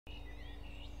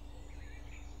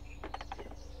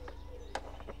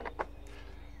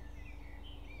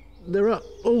There are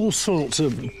all sorts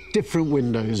of different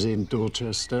windows in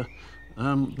Dorchester.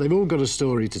 They've all got a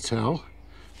story to tell.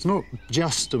 It's not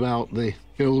just about the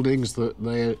buildings that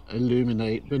they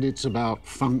illuminate, but it's about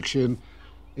function,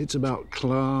 it's about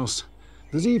class.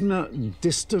 There's even a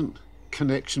distant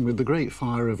connection with the Great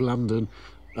Fire of London,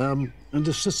 and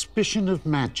a suspicion of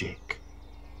magic.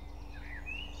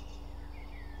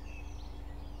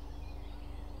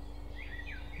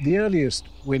 The earliest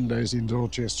windows in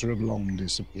Dorchester have long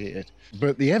disappeared,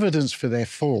 but the evidence for their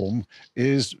form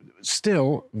is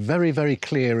still very, very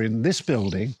clear in this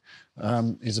building.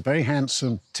 It's a very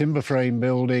handsome timber frame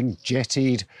building,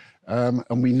 jettied,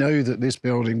 and we know that this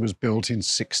building was built in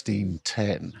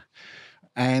 1610.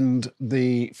 And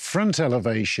the front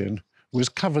elevation was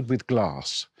covered with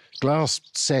glass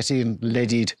set in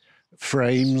leaded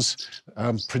frames,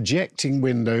 projecting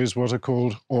windows, what are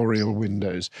called oriel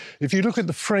windows. If you look at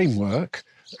the framework,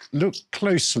 look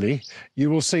closely,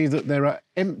 you will see that there are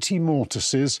empty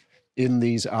mortices in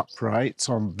these uprights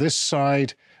on this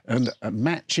side and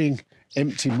matching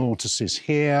empty mortices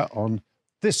here on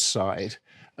this side.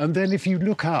 And then if you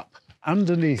look up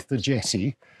underneath the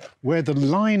jetty, where the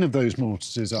line of those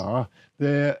mortices are,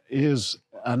 there is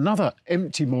another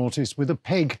empty mortise with a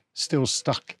peg still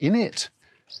stuck in it,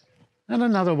 and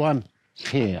another one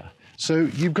here. So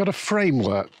you've got a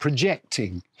framework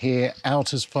projecting here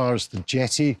out as far as the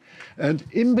jetty, and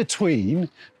in between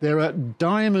there are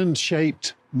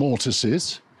diamond-shaped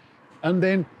mortises and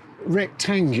then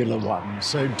rectangular ones.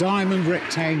 So diamond,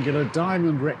 rectangular,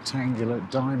 diamond, rectangular,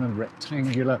 diamond,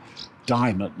 rectangular,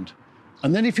 diamond.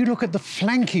 And then if you look at the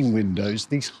flanking windows,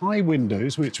 these high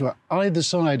windows, which were either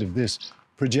side of this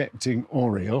projecting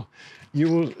oriel, you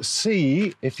will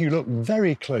see, if you look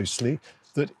very closely,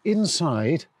 that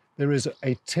inside there is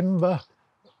a timber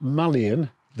mullion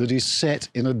that is set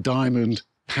in a diamond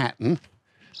pattern,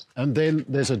 and then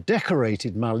there's a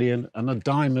decorated mullion and a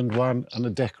diamond one and a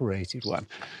decorated one.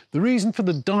 The reason for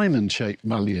the diamond-shaped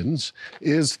mullions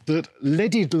is that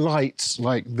leaded lights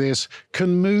like this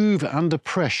can move under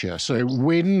pressure. So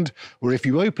wind, or if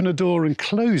you open a door and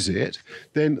close it,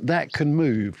 then that can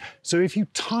move. So if you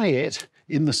tie it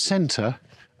in the centre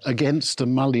against a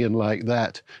mullion like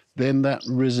that, then that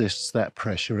resists that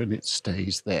pressure and it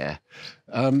stays there.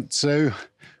 So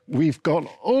we've got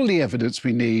all the evidence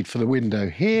we need for the window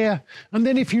here. And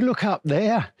then if you look up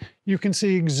there, you can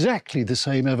see exactly the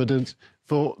same evidence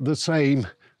for the same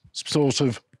sort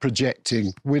of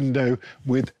projecting window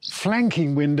with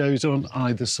flanking windows on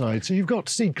either side. So you've got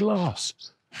to see glass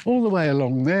all the way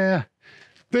along there.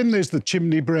 Then there's the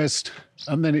chimney breast,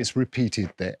 and then it's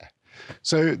repeated there.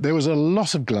 So there was a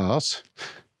lot of glass,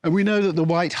 and we know that the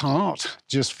White Hart,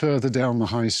 just further down the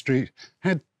high street,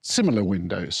 had similar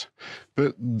windows.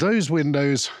 But those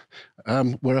windows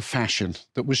were a fashion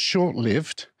that was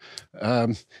short-lived.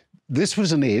 This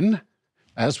was an inn,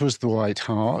 as was the White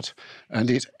Hart, and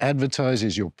it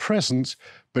advertises your presence,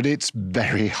 but it's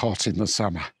very hot in the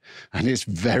summer and it's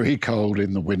very cold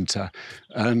in the winter.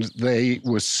 And they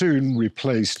were soon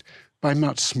replaced by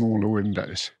much smaller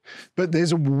windows. But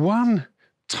there's one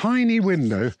tiny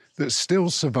window that still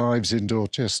survives in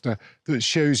Dorchester that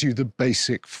shows you the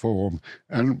basic form,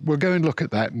 and we'll go and look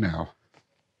at that now.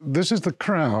 This is the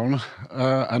Crown,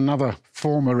 another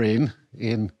former inn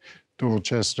in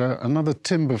Dorchester, another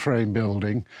timber frame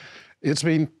building. It's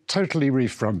been totally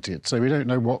refronted, so we don't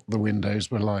know what the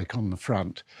windows were like on the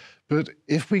front. But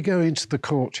if we go into the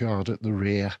courtyard at the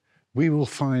rear, we will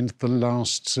find the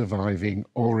last surviving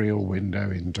oriel window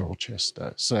in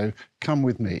Dorchester. So come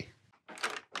with me.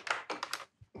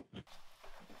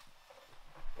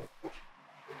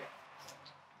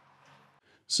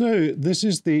 So this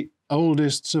is the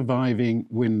oldest surviving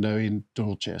window in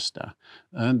Dorchester,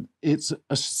 and it's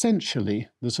essentially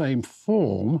the same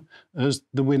form as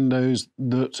the windows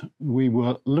that we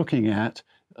were looking at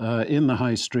in the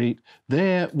High Street.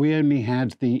 There we only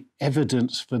had the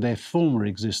evidence for their former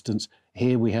existence.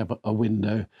 Here we have a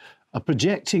window, a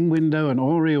projecting window, an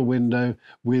oriel window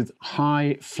with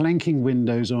high flanking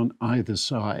windows on either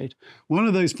side. One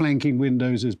of those flanking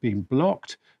windows has been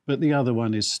blocked, but the other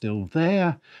one is still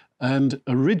there. And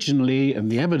originally,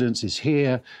 and the evidence is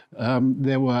here,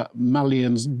 there were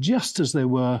mullions just as there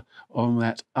were on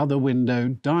that other window,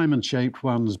 diamond-shaped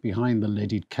ones behind the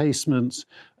leaded casements,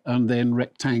 and then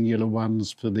rectangular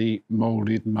ones for the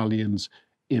moulded mullions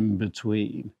in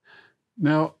between.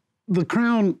 Now, the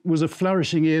Crown was a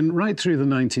flourishing inn right through the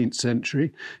 19th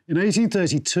century. In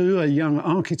 1832, a young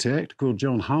architect called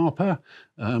John Harper,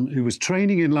 who was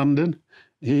training in London,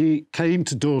 he came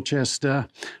to Dorchester.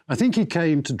 I think he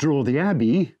came to draw the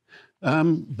Abbey,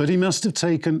 but he must have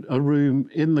taken a room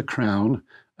in the Crown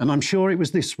And I'm sure it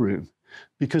was this room,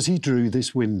 because he drew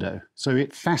this window. So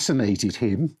it fascinated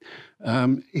him.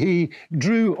 He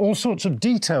drew all sorts of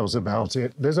details about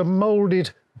it. There's a moulded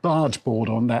barge board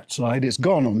on that side. It's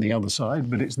gone on the other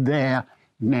side, but it's there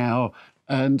now.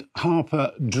 And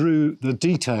Harper drew the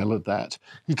detail of that.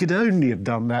 He could only have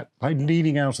done that by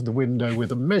leaning out of the window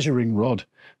with a measuring rod,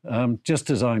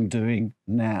 just as I'm doing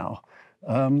now.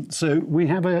 So we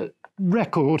have a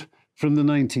record from the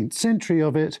 19th century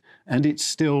of it, and it's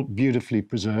still beautifully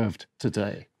preserved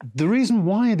today. The reason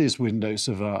why this window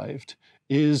survived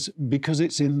is because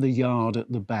it's in the yard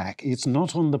at the back. It's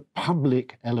not on the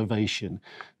public elevation.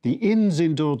 The inns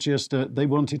in Dorchester, they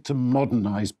wanted to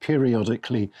modernise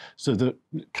periodically so that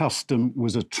custom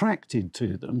was attracted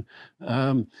to them.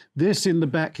 This in the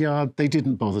backyard, they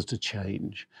didn't bother to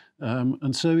change.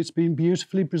 And so it's been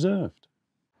beautifully preserved.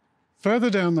 Further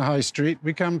down the high street,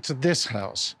 we come to this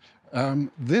house.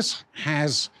 This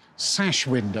has sash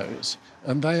windows,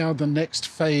 and they are the next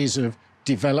phase of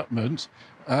development.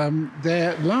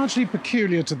 They're largely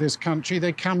peculiar to this country.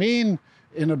 They come in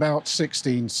about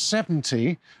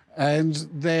 1670, and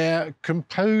they're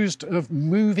composed of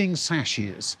moving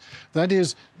sashes. That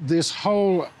is, this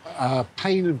whole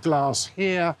pane of glass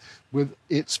here with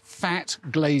its fat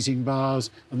glazing bars,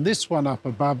 and this one up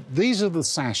above. These are the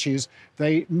sashes.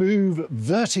 They move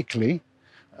vertically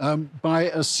by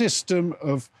a system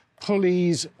of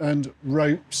pulleys and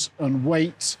ropes and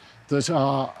weights that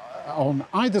are on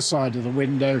either side of the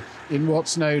window in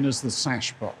what's known as the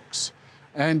sash box.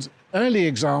 And early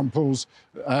examples,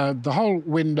 the whole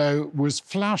window was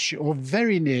flush or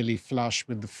very nearly flush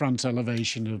with the front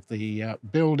elevation of the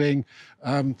building.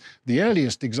 The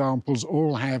earliest examples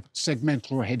all have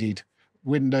segmental-headed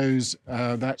windows,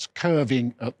 that's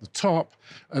curving at the top.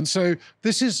 And so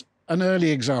this is an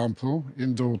early example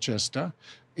in Dorchester.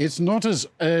 It's not as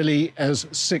early as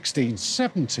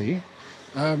 1670.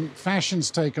 Fashions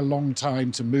take a long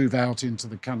time to move out into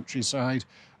the countryside.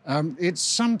 It's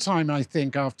sometime, I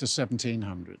think, after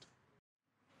 1700.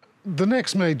 The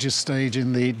next major stage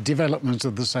in the development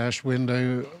of the sash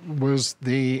window was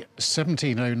the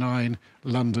 1709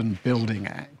 London Building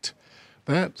Act.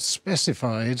 That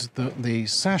specified that the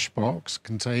sash box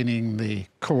containing the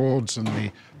cords and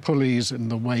the pulleys and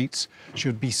the weights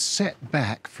should be set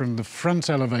back from the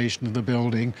front elevation of the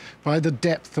building by the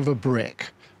depth of a brick,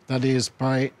 that is,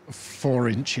 by 4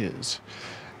 inches.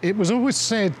 It was always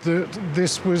said that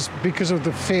this was because of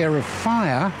the fear of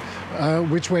fire,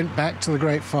 which went back to the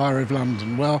Great Fire of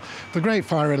London. Well, the Great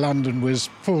Fire of London was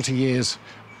 40 years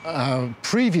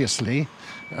previously,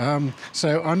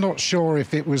 so I'm not sure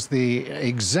if it was the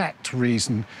exact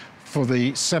reason for the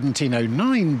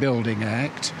 1709 Building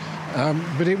Act,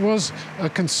 but it was a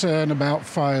concern about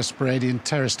fire spread in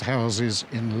terraced houses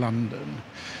in London.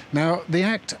 Now, the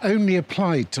Act only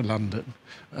applied to London,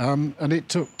 and it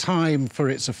took time for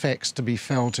its effects to be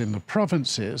felt in the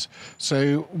provinces.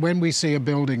 So when we see a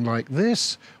building like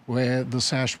this, where the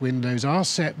sash windows are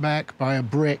set back by a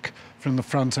brick from the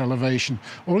front elevation,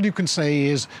 all you can say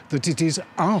is that it is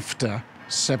after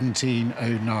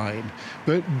 1709.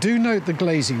 But do note the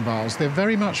glazing bars. They're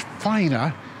very much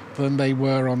finer than they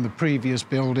were on the previous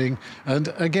building.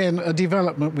 And again, a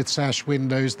development with sash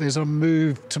windows, there's a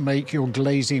move to make your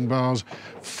glazing bars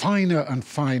finer and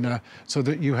finer so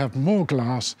that you have more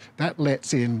glass, that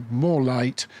lets in more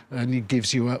light, and it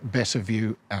gives you a better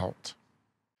view out.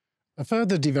 A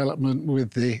further development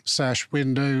with the sash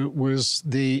window was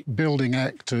the Building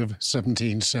Act of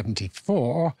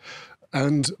 1774,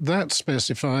 and that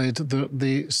specified that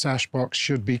the sash box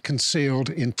should be concealed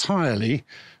entirely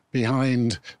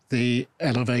behind the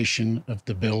elevation of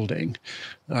the building.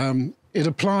 It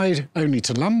applied only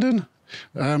to London,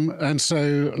 and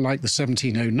so, like the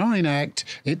 1709 Act,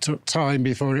 it took time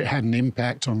before it had an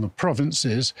impact on the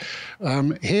provinces.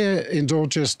 Here in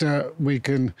Dorchester, we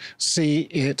can see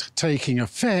it taking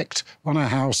effect on a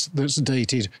house that's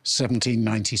dated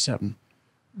 1797.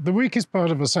 The weakest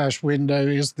part of a sash window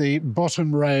is the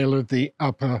bottom rail of the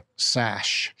upper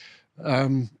sash.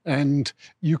 And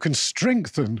you can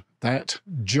strengthen that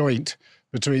joint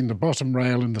between the bottom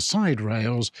rail and the side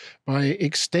rails by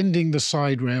extending the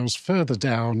side rails further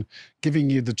down, giving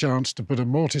you the chance to put a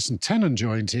mortise and tenon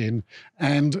joint in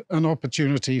and an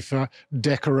opportunity for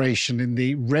decoration in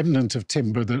the remnant of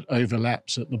timber that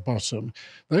overlaps at the bottom.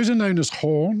 Those are known as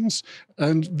horns,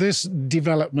 and this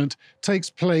development takes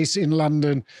place in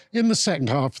London in the second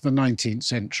half of the 19th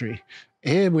century.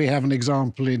 Here we have an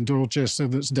example in Dorchester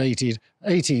that's dated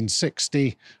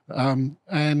 1860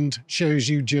 and shows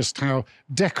you just how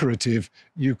decorative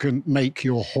you can make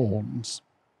your horns.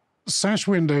 Sash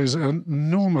windows are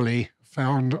normally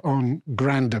found on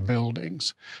grander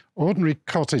buildings. Ordinary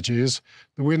cottages,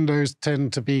 the windows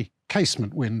tend to be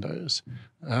casement windows.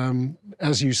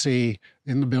 As you see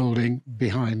in the building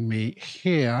behind me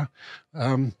here,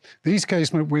 these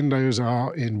casement windows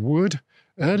are in wood.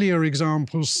 Earlier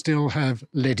examples still have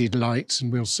leaded lights,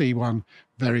 and we'll see one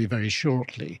very, very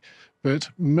shortly. But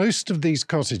most of these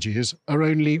cottages are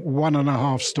only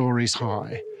 1.5 stories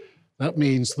high. That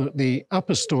means that the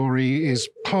upper story is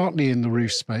partly in the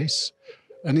roof space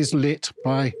and is lit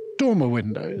by dormer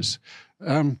windows.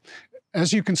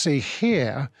 As you can see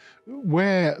here,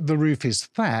 where the roof is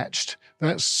thatched,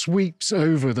 that sweeps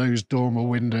over those dormer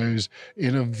windows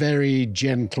in a very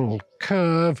gentle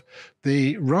curve.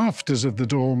 The rafters of the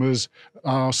dormers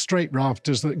are straight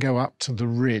rafters that go up to the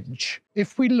ridge.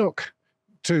 If we look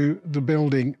to the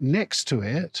building next to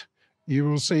it, you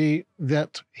will see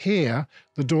that here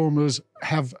the dormers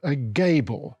have a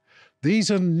gable. These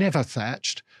are never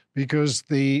thatched because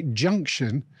the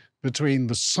junction between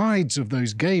the sides of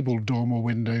those gabled dormer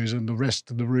windows and the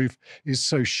rest of the roof is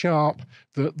so sharp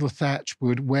that the thatch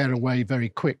would wear away very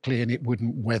quickly and it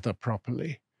wouldn't weather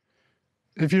properly.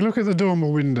 If you look at the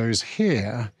dormer windows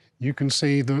here, you can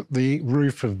see that the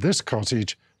roof of this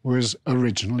cottage was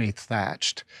originally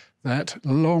thatched. That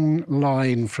long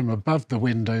line from above the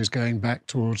windows going back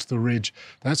towards the ridge,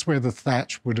 that's where the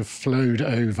thatch would have flowed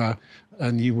over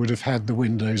and you would have had the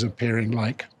windows appearing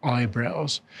like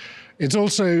eyebrows. It's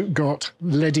also got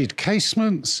leaded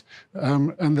casements,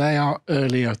 and they are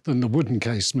earlier than the wooden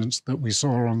casements that we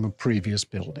saw on the previous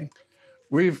building.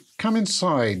 We've come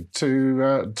inside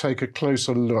to take a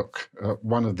closer look at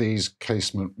one of these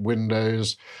casement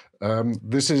windows.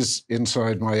 This is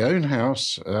inside my own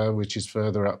house, which is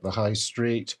further up the high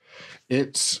street.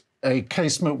 It's a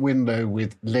casement window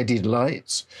with leaded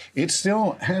lights. It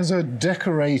still has a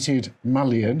decorated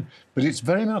mullion, but it's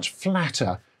very much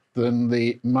flatter than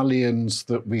the mullions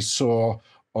that we saw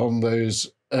on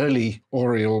those early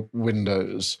oriel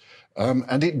windows.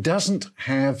 And it doesn't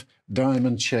have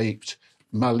diamond-shaped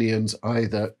mullions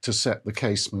either to set the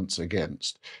casements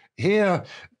against. Here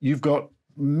you've got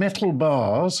metal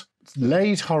bars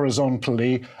laid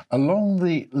horizontally along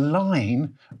the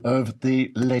line of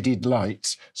the leaded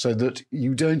lights so that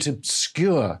you don't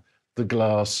obscure the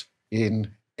glass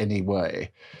in any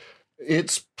way.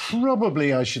 It's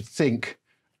probably, I should think,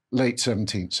 late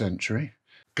 17th century.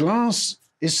 Glass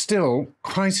is still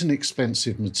quite an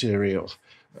expensive material.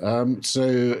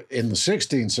 So in the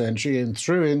 16th century and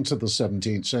through into the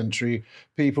 17th century,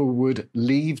 people would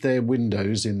leave their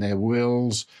windows in their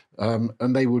wills,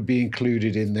 and they would be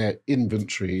included in their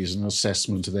inventories and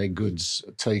assessment of their goods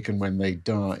taken when they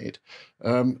died.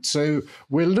 So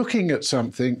we're looking at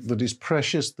something that is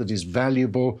precious, that is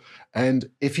valuable, and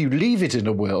if you leave it in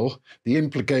a will, the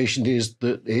implication is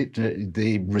that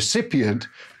the recipient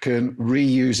can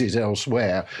reuse it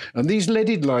elsewhere. And these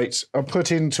leaded lights are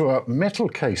put into a metal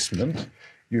casement.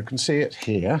 You can see it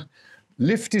here.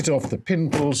 Lift it off the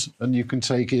pin-pulls and you can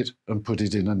take it and put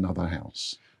it in another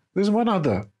house. There's one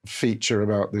other feature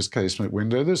about this casement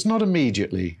window that's not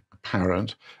immediately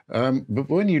apparent, but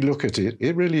when you look at it,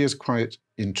 it really is quite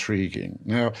intriguing.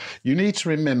 Now, you need to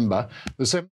remember the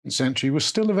 17th century was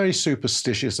still a very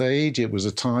superstitious age. It was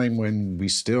a time when we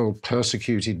still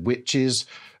persecuted witches.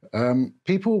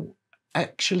 People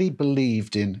actually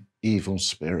believed in evil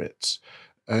spirits,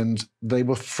 and they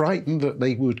were frightened that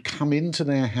they would come into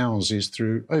their houses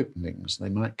through openings. They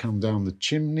might come down the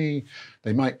chimney,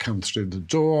 they might come through the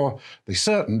door, they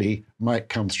certainly might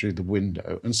come through the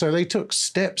window. And so they took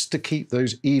steps to keep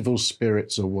those evil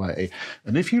spirits away.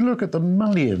 And if you look at the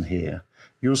mullion here,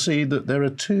 you'll see that there are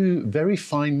two very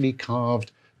finely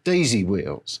carved daisy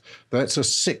wheels. That's a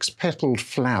 6-petaled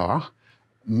flower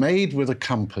made with a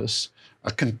compass,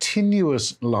 a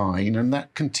continuous line, and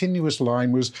that continuous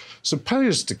line was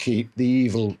supposed to keep the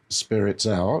evil spirits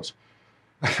out,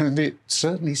 and it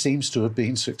certainly seems to have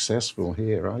been successful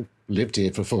here. I've lived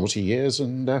here for 40 years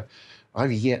and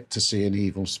I've yet to see an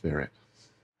evil spirit.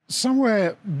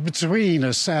 Somewhere between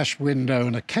a sash window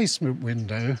and a casement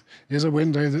window is a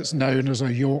window that's known as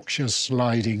a Yorkshire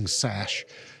sliding sash.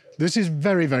 This is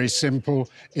very, very simple.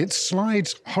 It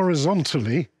slides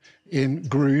horizontally in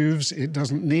grooves. It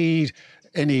doesn't need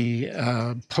any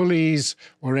pulleys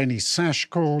or any sash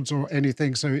cords or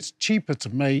anything, so it's cheaper to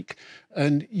make,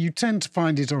 and you tend to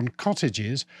find it on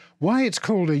cottages. Why it's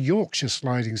called a Yorkshire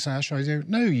sliding sash, I don't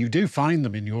know. You do find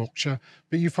them in Yorkshire,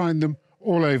 but you find them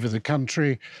all over the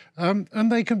country,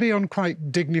 and they can be on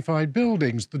quite dignified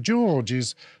buildings. The George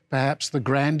is perhaps the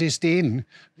grandest inn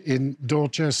in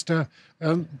Dorchester,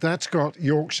 and that's got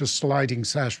Yorkshire sliding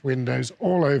sash windows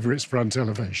all over its front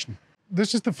elevation.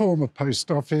 This is the former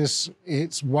post office.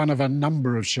 It's one of a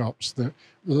number of shops that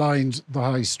lined the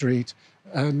high street,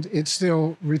 and it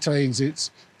still retains its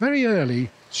very early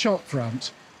shop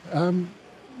front.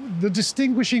 The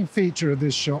distinguishing feature of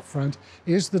this shop front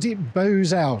is that it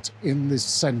bows out in this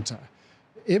centre.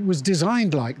 It was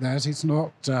designed like that. It's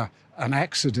not an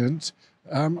accident.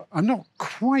 I'm not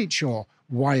quite sure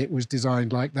why it was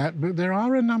designed like that, but there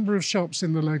are a number of shops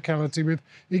in the locality with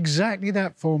exactly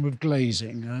that form of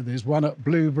glazing. There's one at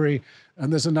Blueberry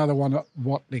and there's another one at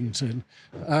Watlington.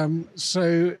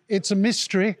 So it's a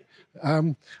mystery.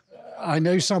 I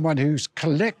know someone who's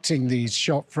collecting these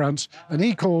shop fronts and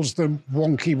he calls them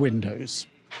wonky windows.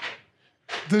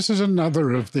 This is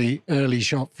another of the early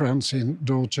shop fronts in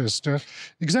Dorchester.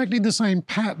 Exactly the same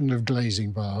pattern of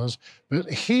glazing bars, but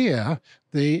here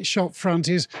the shop front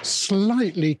is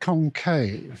slightly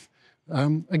concave.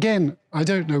 Again, I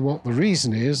don't know what the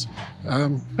reason is,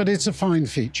 but it's a fine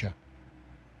feature.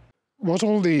 What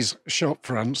all these shop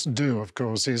fronts do, of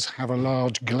course, is have a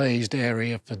large glazed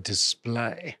area for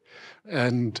display.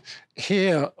 And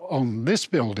here on this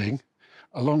building,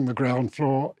 along the ground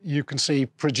floor, you can see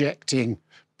projecting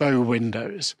bow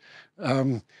windows.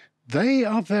 They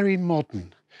are very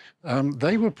modern.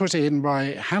 They were put in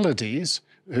by Halliday's,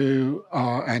 who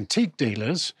are antique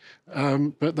dealers,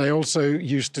 but they also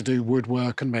used to do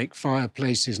woodwork and make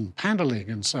fireplaces and panelling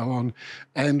and so on.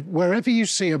 And wherever you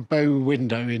see a bow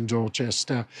window in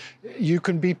Dorchester, you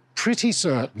can be pretty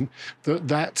certain that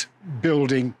that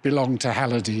building belonged to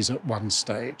Halliday's at one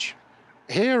stage.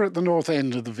 Here at the north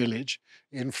end of the village,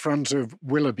 in front of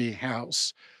Willoughby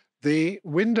House, the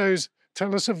windows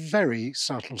tell us a very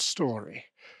subtle story.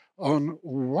 On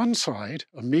one side,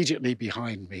 immediately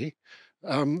behind me,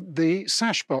 the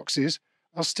sash boxes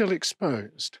are still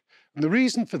exposed. And the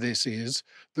reason for this is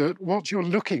that what you're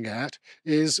looking at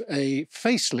is a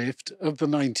facelift of the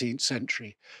 19th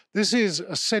century. This is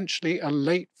essentially a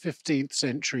late 15th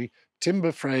century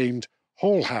timber-framed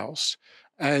hall house,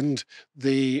 and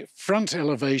the front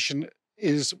elevation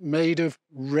is made of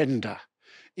render.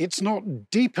 It's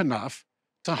not deep enough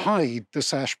to hide the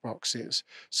sash boxes,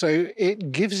 so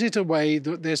it gives it away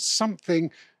that there's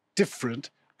something different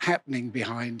happening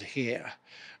behind here.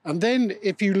 And then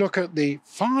if you look at the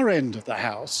far end of the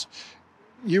house,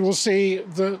 you will see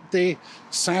that the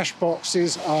sash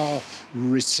boxes are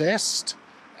recessed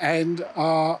and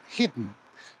are hidden.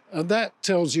 And that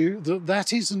tells you that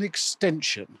that is an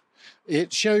extension.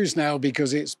 It shows now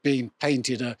because it's been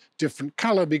painted a different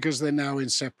colour because they're now in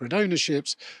separate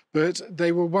ownerships, but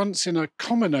they were once in a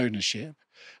common ownership.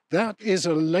 That is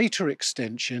a later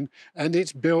extension and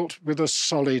it's built with a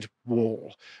solid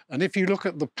wall. And if you look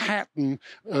at the pattern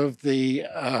of the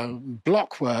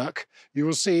blockwork, you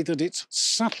will see that it's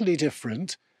subtly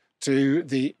different to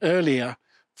the earlier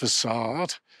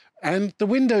facade, and the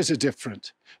windows are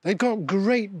different. They've got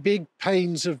great big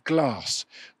panes of glass.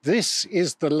 This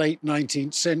is the late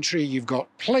 19th century. You've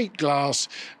got plate glass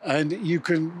and you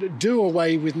can do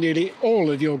away with nearly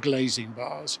all of your glazing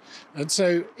bars. And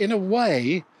so in a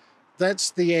way,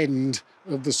 that's the end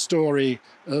of the story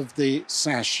of the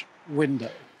sash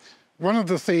window. One of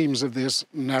the themes of this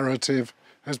narrative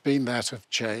has been that of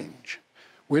change.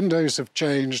 Windows have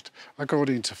changed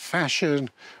according to fashion,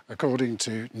 according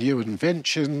to new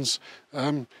inventions,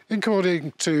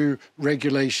 according to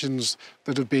regulations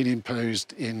that have been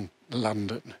imposed in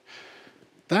London.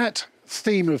 That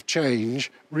theme of change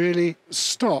really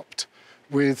stopped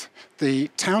with the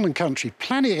Town and Country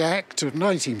Planning Act of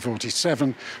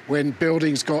 1947 when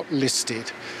buildings got listed.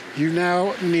 You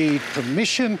now need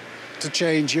permission to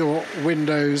change your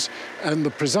windows, and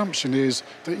the presumption is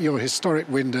that your historic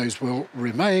windows will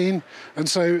remain, and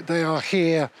so they are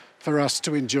here for us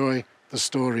to enjoy the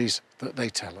stories that they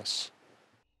tell us.